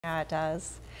Yeah, it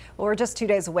does. Well, we're just 2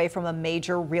 days away from a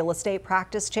major real estate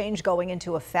practice change going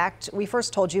into effect. We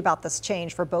first told you about this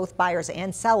change for both buyers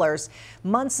and sellers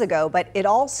months ago, but it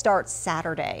all starts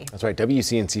Saturday. That's right.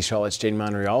 WCNC Charlotte's Jane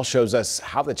Monreal shows us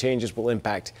how the changes will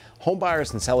impact home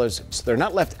buyers and sellers so they're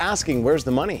not left asking, where's the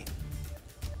money?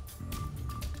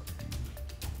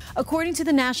 According to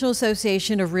the National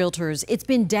Association of Realtors, it's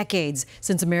been decades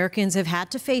since Americans have had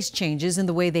to face changes in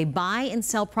the way they buy and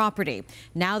sell property.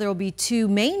 Now there will be two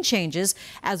main changes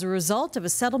as a result of a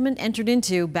settlement entered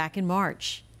into back in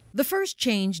March. The first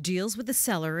change deals with the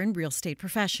seller and real estate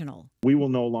professional. We will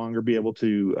no longer be able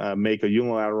to make a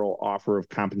unilateral offer of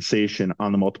compensation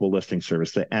on the multiple listing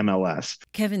service, the MLS.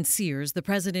 Kevin Sears, the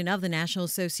president of the National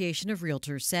Association of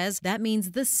Realtors, says that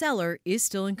means the seller is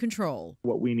still in control.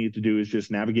 What we need to do is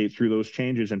just navigate through those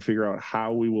changes and figure out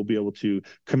how we will be able to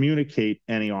communicate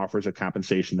any offers of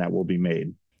compensation that will be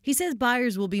made. He says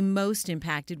buyers will be most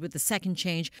impacted with the second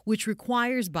change, which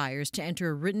requires buyers to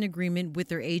enter a written agreement with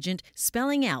their agent,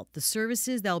 spelling out the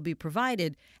services that will be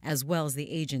provided as well as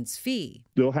the agent's fee.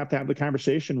 They'll have to have the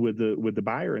conversation with the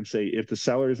buyer and say, if the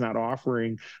seller is not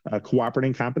offering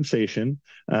cooperating compensation,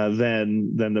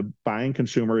 then the buying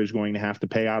consumer is going to have to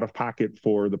pay out of pocket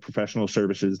for the professional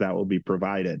services that will be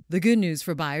provided. The good news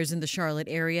for buyers in the Charlotte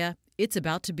area, it's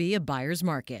about to be a buyer's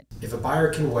market. If a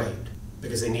buyer can wait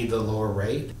because they need the lower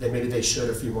rate, then maybe they should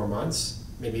a few more months,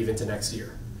 maybe even to next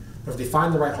year. But if they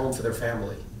find the right home for their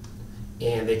family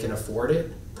and they can afford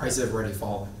it, prices have already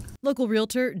fallen. Local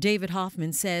realtor David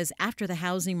Hoffman says after the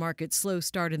housing market's slow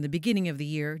start in the beginning of the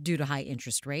year due to high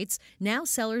interest rates, now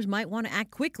sellers might want to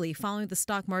act quickly following the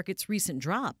stock market's recent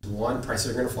drop. One, prices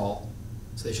are going to fall,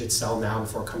 so they should sell now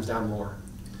before it comes down more.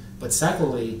 But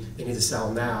secondly, they need to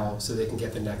sell now so they can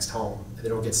get the next home and they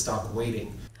don't get stuck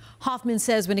waiting. Hoffman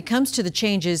says when it comes to the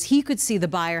changes, he could see the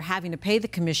buyer having to pay the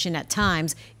commission at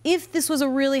times if this was a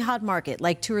really hot market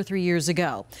like 2 or 3 years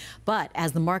ago. But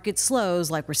as the market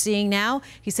slows like we're seeing now,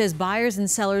 he says buyers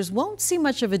and sellers won't see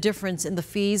much of a difference in the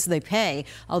fees they pay,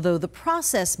 although the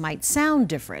process might sound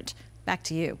different. Back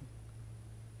to you.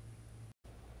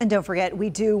 And don't forget,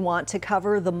 we do want to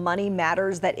cover the money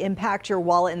matters that impact your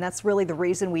wallet, and that's really the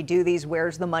reason we do these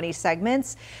Where's the Money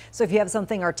segments. So if you have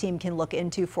something our team can look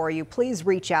into for you, please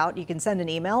reach out. You can send an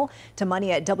email to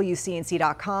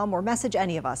money@wcnc.com or message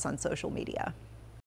any of us on social media.